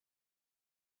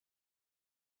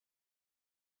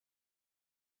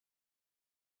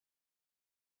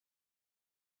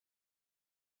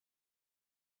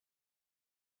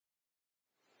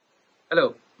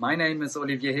Hello, my name is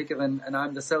Olivier Hekeren and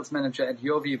I'm the sales manager at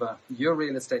your VIVA, your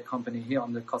real estate company here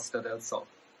on the Costa del Sol.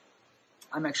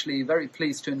 I'm actually very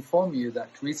pleased to inform you that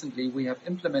recently we have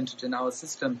implemented in our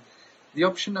system the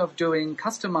option of doing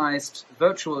customized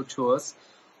virtual tours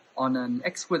on an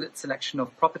exquisite selection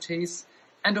of properties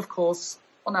and of course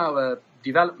on our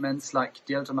developments like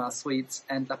the Altomar Suites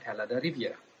and La Perla de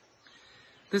Riviera.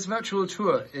 This virtual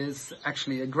tour is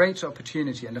actually a great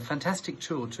opportunity and a fantastic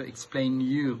tool to explain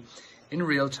you in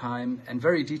real time and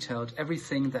very detailed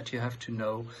everything that you have to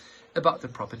know about the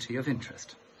property of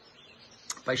interest.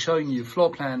 By showing you floor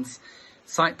plans,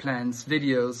 site plans,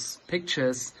 videos,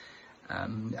 pictures,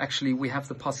 actually we have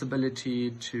the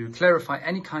possibility to clarify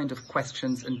any kind of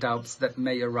questions and doubts that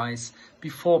may arise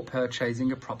before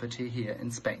purchasing a property here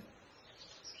in Spain.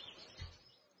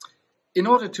 In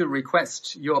order to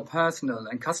request your personal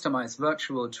and customized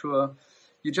virtual tour,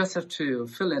 you just have to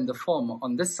fill in the form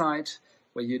on this site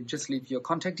where you just leave your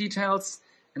contact details,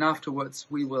 and afterwards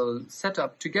we will set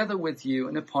up together with you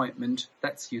an appointment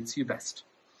that suits you best.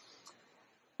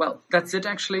 Well, that's it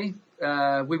actually.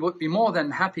 We would be more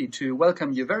than happy to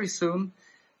welcome you very soon,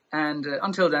 and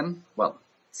until then, well,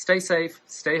 stay safe,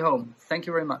 stay home. Thank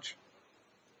you very much.